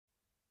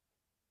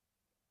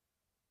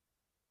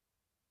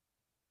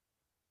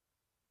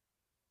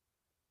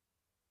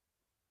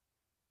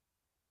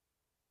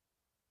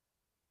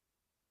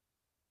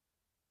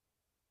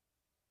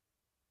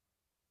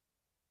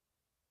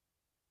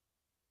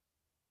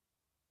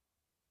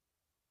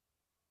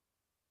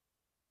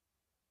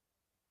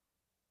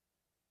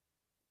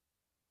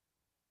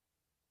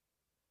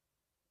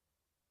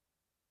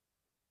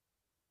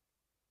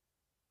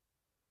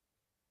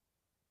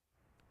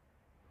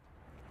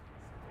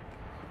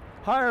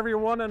Hi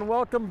everyone, and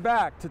welcome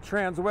back to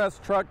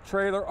Transwest Truck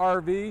Trailer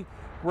RV.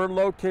 We're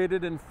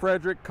located in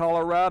Frederick,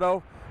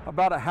 Colorado,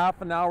 about a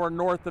half an hour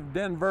north of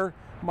Denver.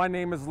 My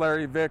name is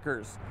Larry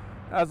Vickers.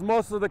 As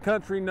most of the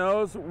country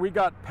knows, we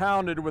got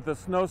pounded with a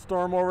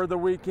snowstorm over the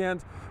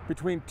weekend,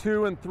 between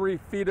 2 and 3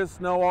 feet of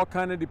snow, all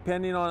kind of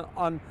depending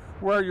on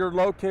where you're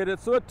located.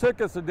 So it took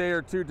us a day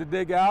or two to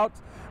dig out,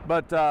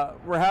 but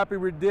we're happy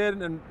we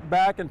did, and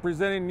back and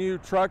presenting new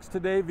trucks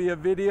today via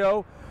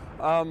video.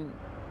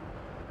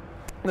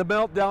 The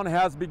meltdown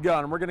has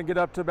begun. We're going to get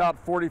up to about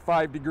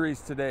 45 degrees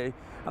today,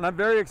 and I'm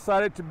very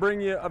excited to bring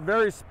you a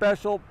very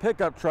special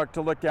pickup truck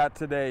to look at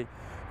today.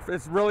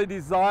 It's really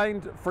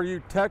designed for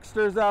you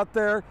techsters out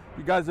there,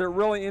 you guys that are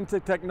really into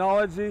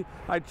technology.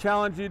 I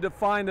challenge you to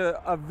find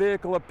a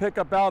vehicle, a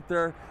pickup out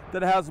there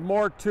that has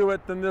more to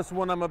it than this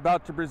one I'm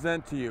about to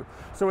present to you.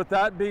 So with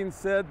that being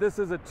said, this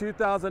is a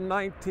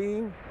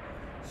 2019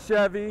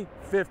 Chevy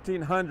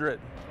 1500.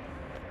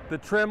 The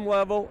trim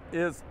level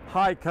is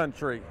high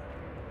country.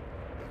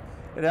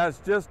 It has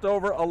just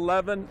over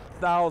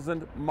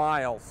 11,000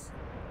 miles.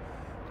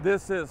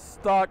 This is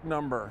stock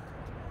number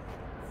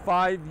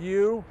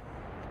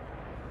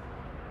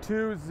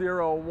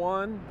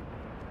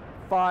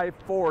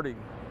 5U201540.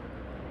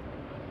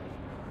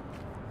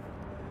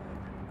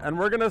 And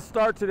we're going to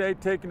start today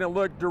taking a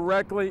look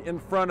directly in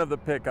front of the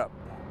pickup.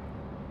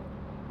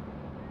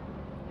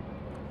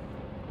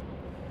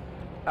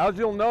 As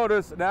you'll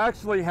notice, it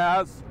actually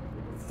has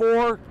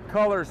 4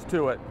 colors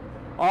to it.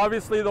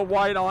 Obviously the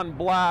white on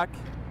black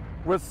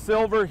with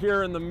silver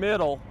here in the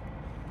middle,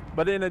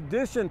 but in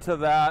addition to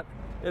that,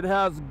 it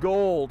has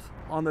gold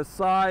on the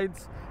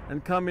sides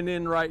and coming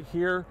in right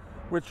here,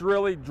 which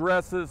really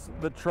dresses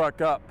the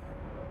truck up.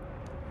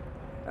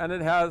 And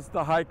it has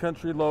the High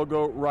Country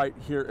logo right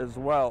here as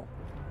well.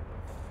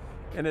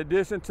 In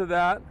addition to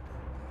that,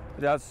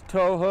 it has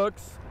tow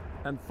hooks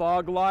and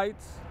fog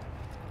lights,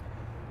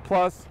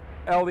 plus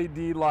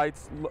LED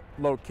lights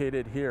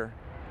located here.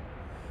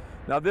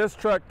 Now this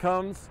truck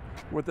comes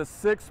with a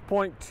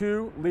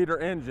 6.2 liter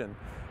engine.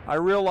 I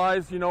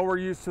realize, we're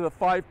used to the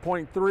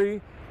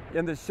 5.3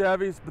 in the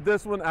Chevys, but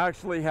this one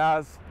actually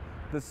has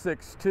the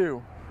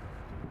 6.2.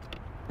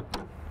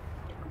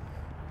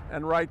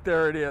 And right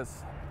there it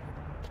is.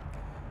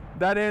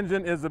 That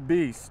engine is a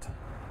beast.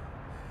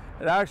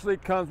 It actually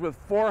comes with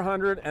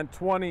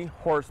 420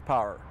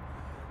 horsepower.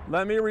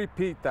 Let me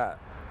repeat that.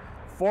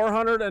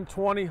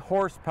 420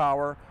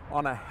 horsepower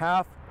on a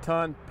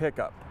half-ton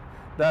pickup.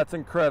 That's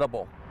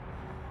incredible.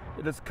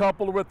 It is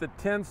coupled with a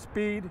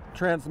 10-speed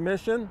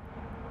transmission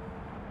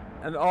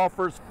and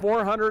offers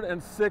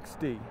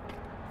 460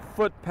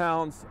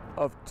 foot-pounds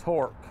of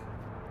torque.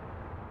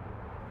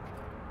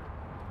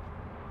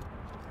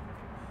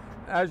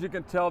 As you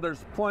can tell,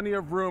 there's plenty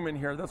of room in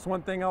here. That's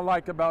one thing I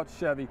like about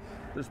Chevy.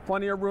 There's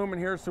plenty of room in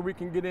here so we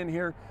can get in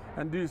here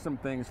and do some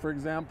things. For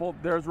example,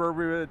 there's where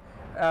we would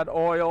add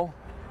oil.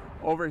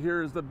 Over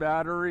here is the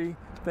battery,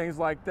 things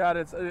like that.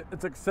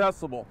 It's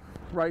accessible.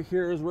 Right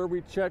here is where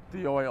we check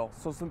the oil.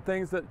 So some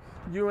things that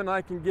you and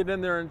I can get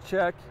in there and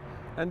check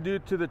and do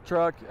to the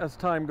truck as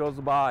time goes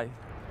by.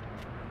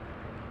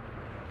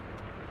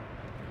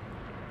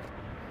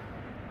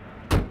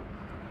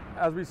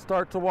 As we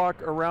start to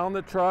walk around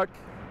the truck,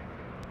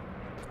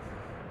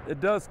 it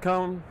does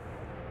come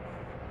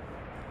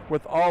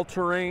with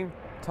all-terrain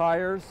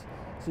tires.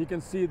 So you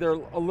can see they're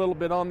a little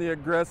bit on the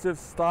aggressive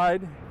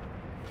side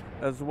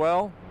as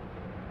well.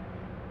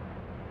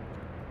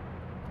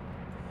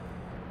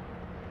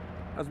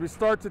 As we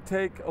start to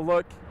take a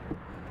look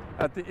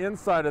at the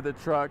inside of the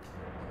truck,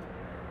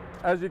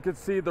 as you can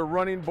see, the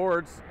running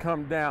boards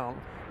come down.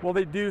 Well,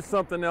 they do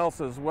something else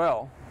as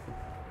well.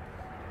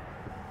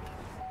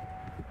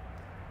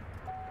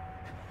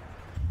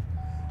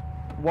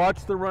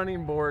 Watch the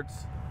running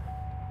boards.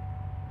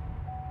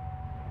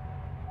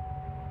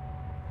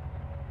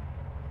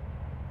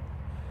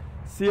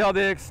 See how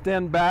they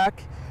extend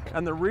back?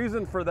 And the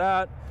reason for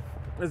that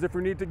is if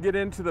we need to get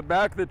into the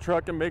back of the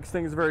truck, it makes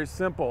things very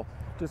simple.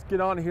 Just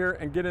get on here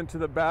and get into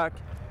the back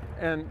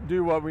and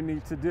do what we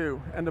need to do.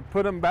 And to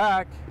put them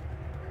back,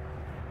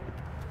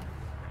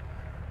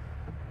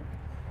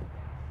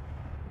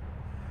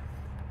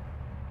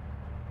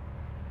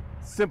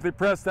 simply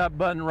press that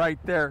button right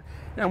there.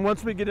 And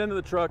once we get into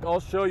the truck, I'll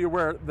show you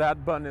where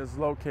that button is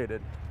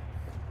located.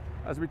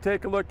 As we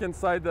take a look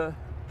inside the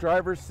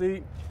driver's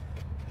seat,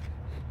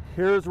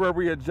 here's where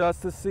we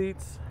adjust the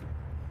seats,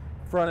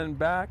 front and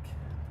back.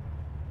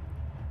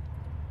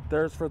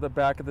 There's for the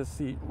back of the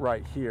seat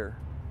right here.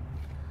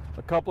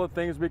 A couple of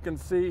things we can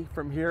see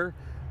from here.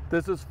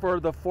 This is for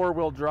the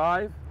 4-wheel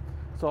drive.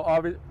 So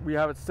obviously we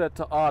have it set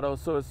to auto.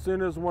 So as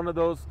soon as one of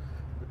those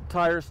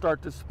tires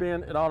start to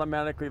spin, it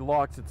automatically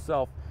locks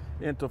itself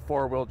into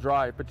 4-wheel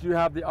drive. But you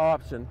have the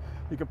option.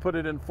 You can put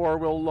it in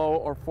 4-wheel low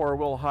or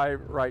 4-wheel high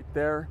right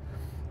there.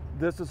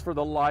 This is for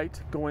the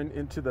light going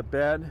into the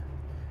bed.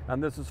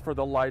 And this is for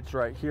the lights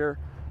right here,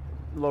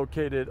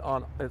 located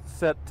on, it's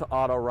set to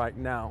auto right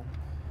now.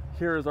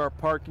 Here is our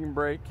parking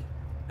brake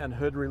and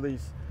hood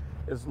release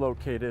is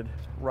located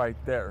right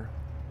there.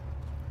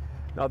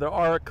 Now there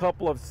are a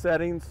couple of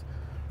settings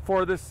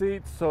for the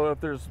seat, so if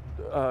there's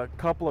a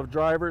couple of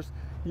drivers,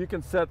 you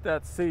can set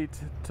that seat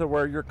to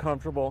where you're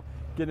comfortable,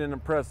 get in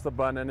and press the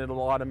button and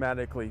it'll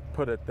automatically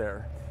put it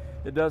there.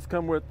 It does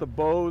come with the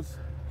Bose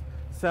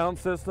sound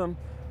system.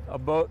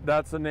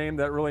 That's a name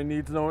that really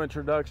needs no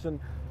introduction.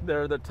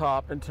 They're the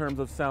top in terms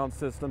of sound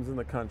systems in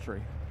the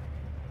country.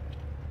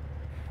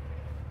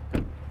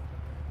 When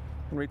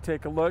we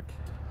take a look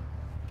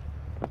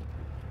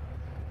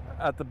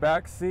at the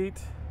back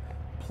seat,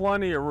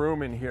 plenty of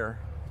room in here.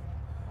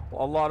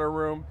 A lot of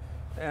room,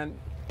 and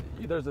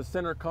there's a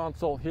center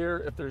console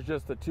here if there's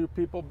just the two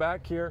people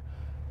back here,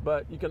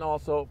 but you can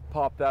also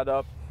pop that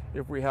up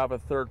if we have a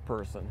third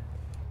person.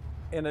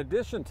 In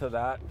addition to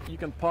that, you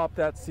can pop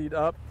that seat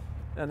up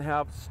and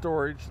have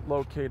storage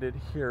located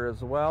here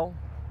as well.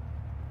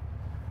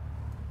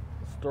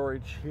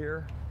 Storage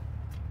here.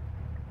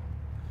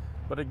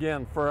 But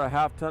again, for a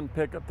half-ton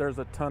pickup, there's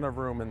a ton of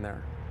room in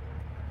there.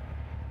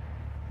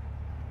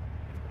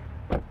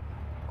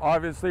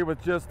 Obviously,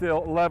 with just the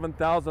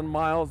 11,000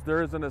 miles,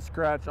 there isn't a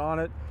scratch on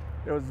it.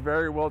 It was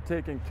very well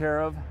taken care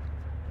of.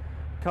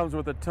 Comes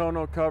with a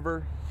tonneau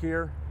cover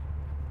here.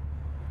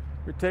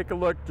 We take a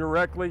look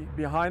directly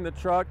behind the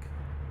truck.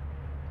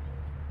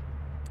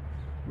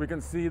 We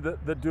can see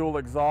the dual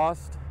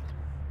exhaust.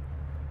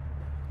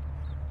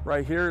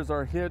 Right here is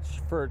our hitch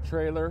for a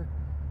trailer,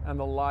 and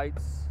the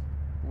lights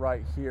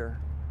right here.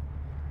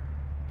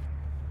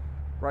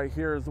 Right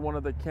here is one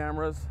of the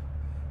cameras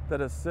that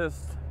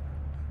assists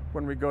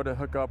when we go to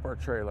hook up our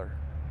trailer.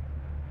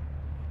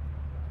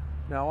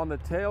 Now on the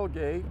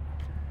tailgate,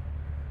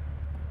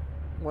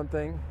 one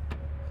thing,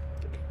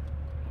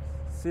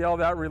 see how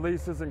that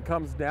releases and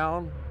comes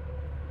down?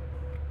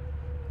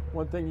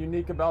 One thing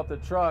unique about the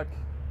truck,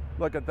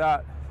 look at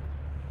that.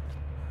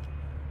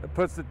 It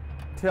puts the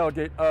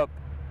tailgate up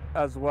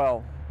as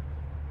well.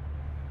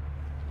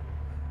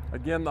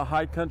 Again, the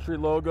High Country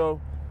logo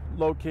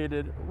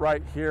located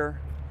right here.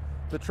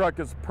 The truck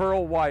is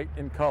pearl white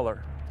in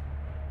color.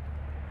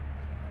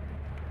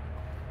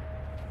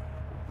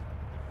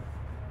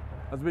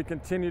 As we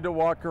continue to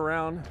walk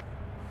around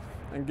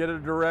and get a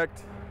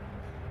direct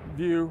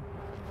view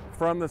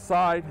from the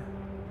side,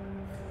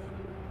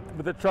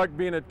 with the truck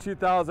being a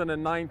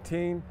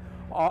 2019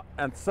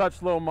 and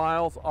such low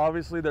miles,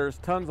 obviously there's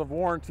tons of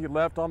warranty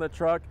left on the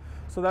truck,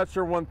 so that's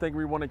your one thing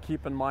we want to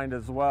keep in mind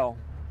as well.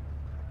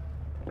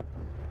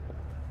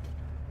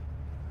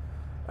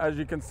 As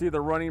you can see,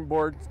 the running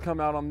boards come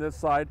out on this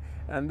side,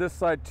 and this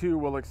side too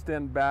will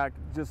extend back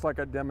just like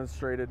I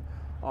demonstrated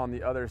on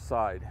the other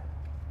side.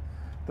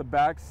 The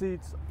back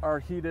seats are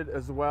heated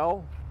as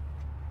well.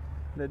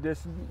 In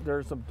addition,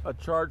 there's a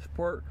charge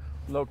port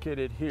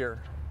located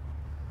here.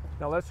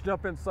 Now let's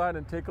jump inside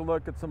and take a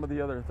look at some of the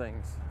other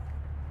things.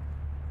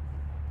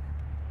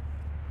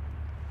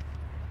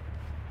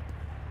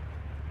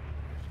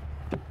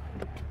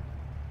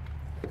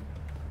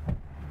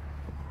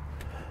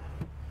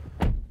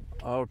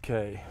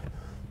 Okay.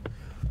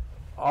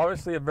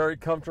 Obviously a very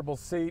comfortable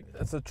seat.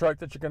 It's a truck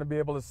that you're going to be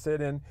able to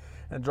sit in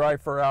and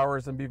drive for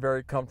hours and be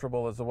very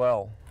comfortable as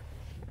well.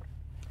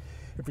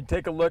 If you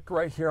take a look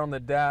right here on the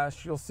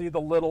dash, you'll see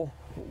the little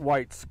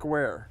white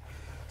square.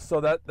 So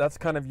that's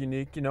kind of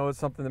unique, you know, it's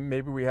something that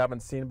maybe we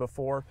haven't seen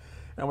before.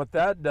 And what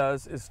that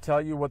does is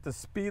tell you what the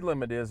speed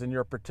limit is in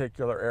your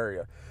particular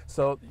area.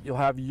 So you'll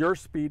have your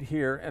speed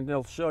here, and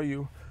it'll show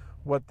you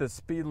what the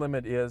speed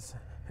limit is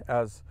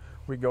as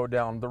we go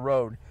down the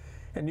road.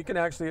 And you can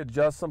actually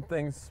adjust some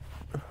things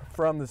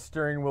from the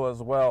steering wheel as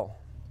well.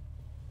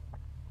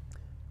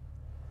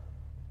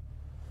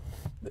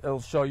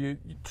 It'll show you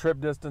trip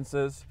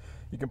distances.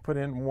 You can put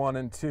in 1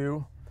 and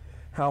 2,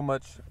 how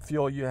much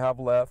fuel you have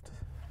left,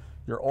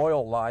 your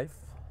oil life,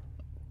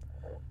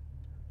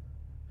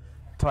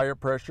 tire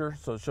pressure,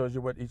 so it shows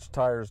you what each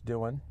tire is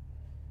doing,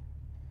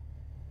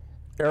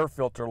 air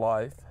filter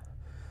life.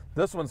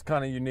 This one's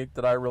kind of unique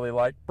that I really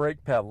like,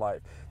 brake pad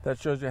life. That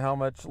shows you how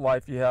much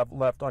life you have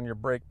left on your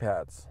brake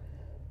pads.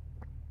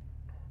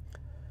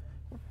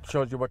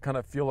 Shows you what kind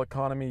of fuel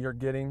economy you're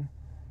getting.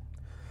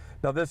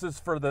 Now this is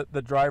for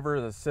the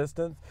driver's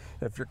assistant.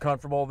 If you're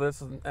comfortable with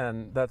this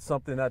and that's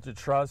something that you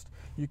trust,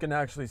 you can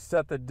actually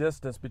set the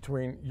distance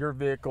between your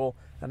vehicle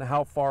and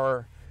how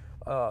far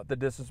the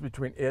distance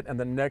between it and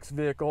the next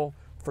vehicle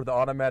for the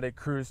automatic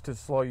cruise to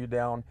slow you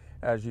down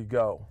as you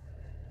go.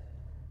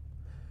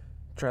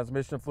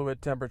 Transmission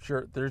fluid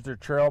temperature, there's your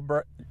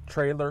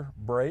trailer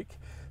brake,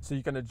 so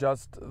you can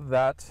adjust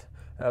that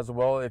as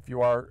well if you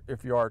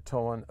are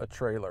towing a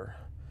trailer.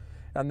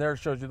 And there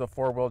shows you the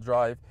 4-wheel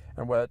drive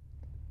and what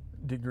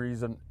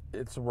degrees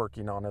it's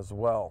working on as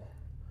well.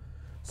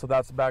 So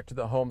that's back to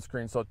the home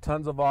screen. So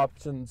tons of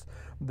options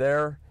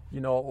there.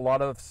 You know, a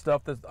lot of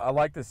stuff that I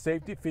like the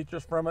safety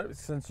features from it,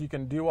 since you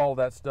can do all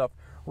that stuff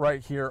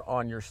right here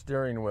on your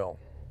steering wheel.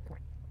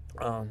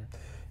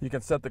 You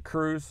can set the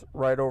cruise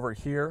right over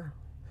here.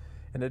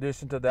 In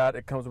addition to that,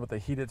 it comes with a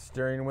heated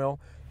steering wheel.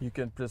 You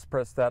can just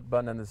press that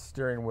button and the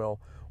steering wheel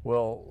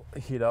will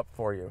heat up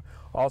for you.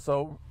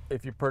 Also,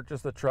 if you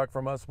purchase the truck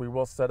from us, we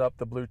will set up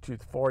the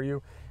Bluetooth for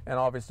you, and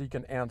obviously you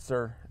can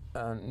answer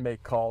and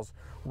make calls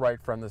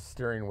right from the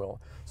steering wheel.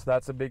 So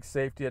that's a big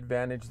safety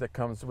advantage that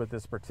comes with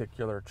this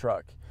particular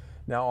truck.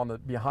 Now on the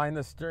behind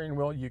the steering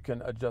wheel, you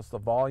can adjust the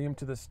volume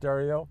to the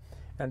stereo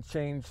and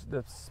change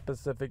the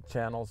specific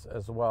channels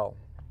as well.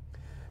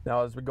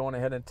 Now as we're going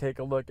ahead and take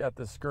a look at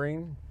the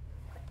screen,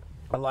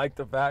 I like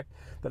the fact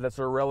that it's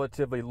a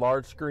relatively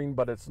large screen,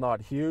 but it's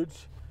not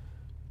huge.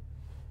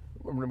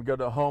 When we go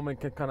to home and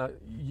can kind of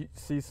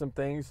see some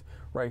things.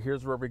 Right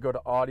here's where we go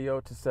to audio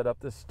to set up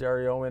the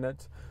stereo in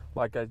it.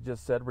 Like I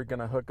just said, we're going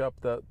to hook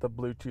up the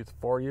Bluetooth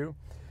for you.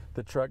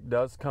 The truck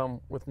does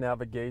come with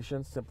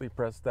navigation. Simply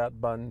press that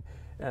button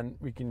and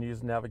we can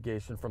use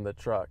navigation from the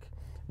truck.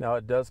 Now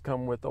it does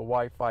come with a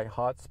Wi-Fi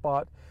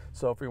hotspot,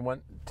 so if we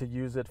want to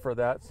use it for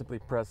that, simply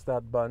press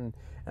that button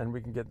and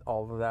we can get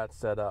all of that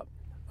set up.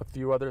 A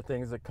few other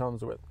things it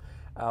comes with: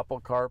 Apple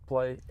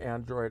CarPlay,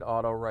 Android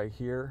Auto right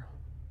here.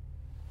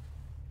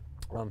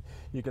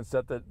 You can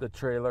set the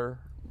trailers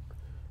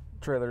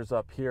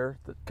up here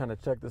to kind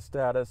of check the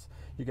status.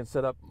 You can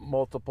set up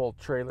multiple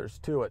trailers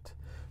to it,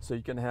 so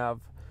you can have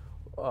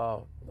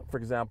for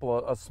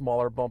example a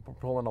smaller bumper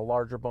pull and a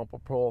larger bumper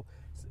pull.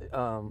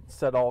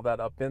 Set all that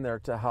up in there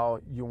to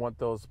how you want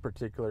those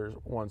particular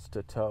ones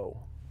to tow.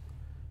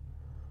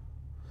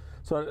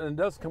 So it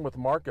does come with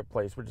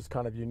Marketplace, which is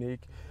kind of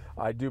unique.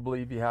 I do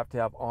believe you have to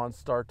have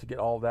OnStart to get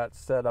all that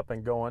set up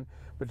and going,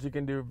 but you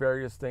can do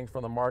various things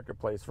from the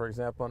Marketplace. For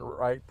example,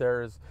 right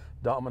there is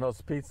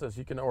Domino's Pizza, so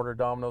you can order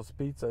Domino's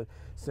Pizza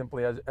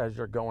simply as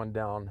you're going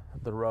down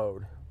the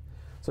road.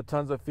 So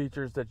tons of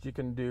features that you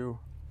can do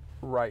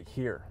right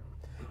here.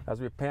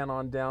 As we pan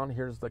on down,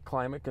 here's the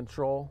climate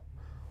control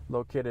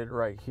located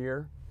right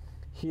here.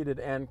 Heated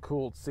and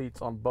cooled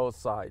seats on both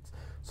sides,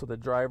 so the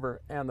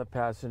driver and the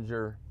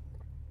passenger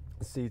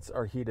seats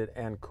are heated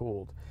and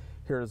cooled.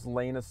 Here's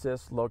lane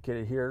assist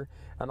located here,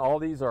 and all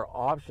these are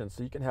options,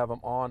 so you can have them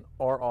on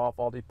or off,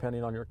 all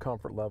depending on your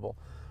comfort level.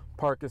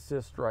 Park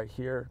assist right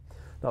here.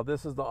 Now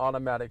this is the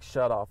automatic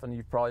shut off, and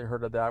you've probably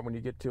heard of that. When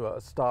you get to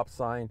a stop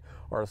sign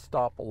or a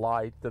stop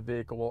light, the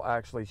vehicle will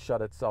actually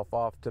shut itself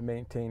off to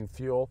maintain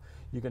fuel.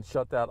 You can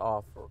shut that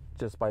off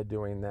just by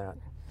doing that.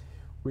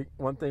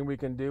 One thing we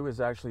can do is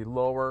actually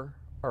lower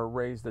or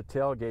raise the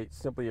tailgate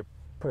simply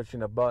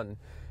pushing a button.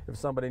 If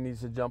somebody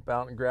needs to jump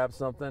out and grab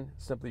something,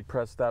 simply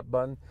press that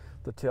button.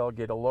 The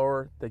tailgate will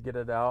lower, they get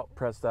it out,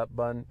 press that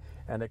button,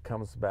 and it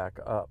comes back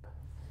up.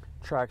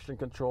 Traction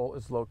control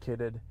is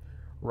located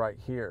right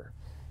here.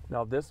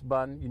 Now this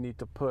button you need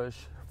to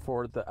push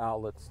for the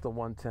outlets, the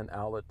 110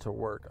 outlet, to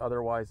work.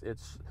 Otherwise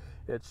it's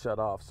shut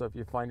off. So if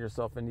you find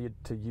yourself in need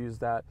to use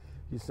that,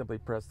 you simply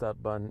press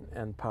that button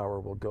and power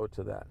will go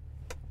to that.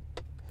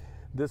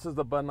 This is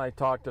the button I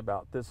talked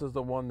about. This is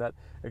the one that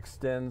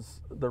extends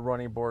the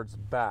running boards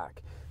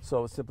back.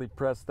 So simply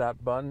press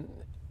that button,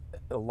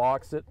 it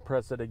locks it,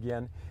 press it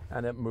again,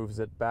 and it moves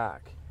it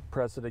back.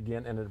 Press it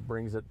again and it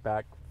brings it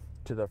back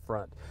to the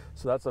front.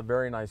 So that's a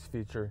very nice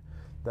feature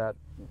that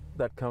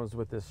comes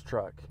with this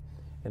truck.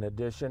 In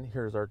addition,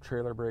 here's our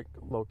trailer brake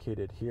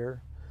located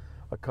here.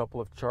 A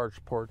couple of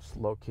charge ports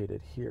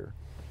located here.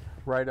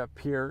 Right up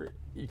here,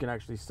 you can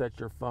actually set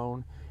your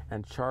phone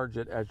and charge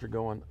it as you're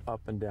going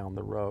up and down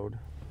the road.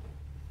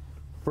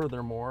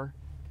 Furthermore,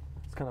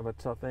 it's kind of a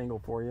tough angle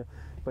for you,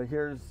 but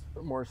here's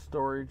more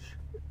storage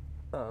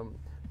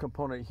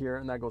component here,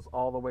 and that goes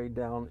all the way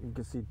down. You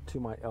can see to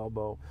my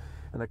elbow,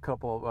 and a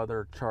couple of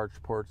other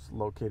charge ports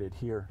located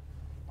here.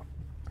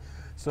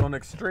 So an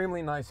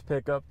extremely nice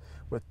pickup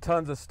with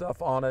tons of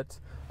stuff on it.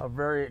 I'm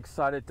very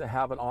excited to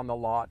have it on the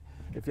lot.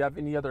 If you have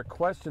any other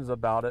questions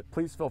about it,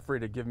 please feel free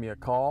to give me a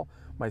call.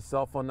 My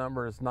cell phone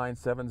number is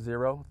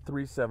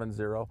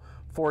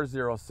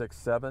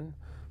 970-370-4067.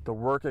 The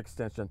work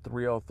extension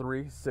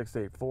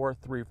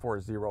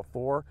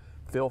 303-684-3404.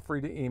 Feel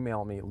free to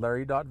email me,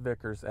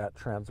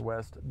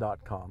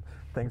 larry.vickers@transwest.com.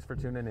 Thanks for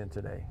tuning in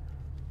today.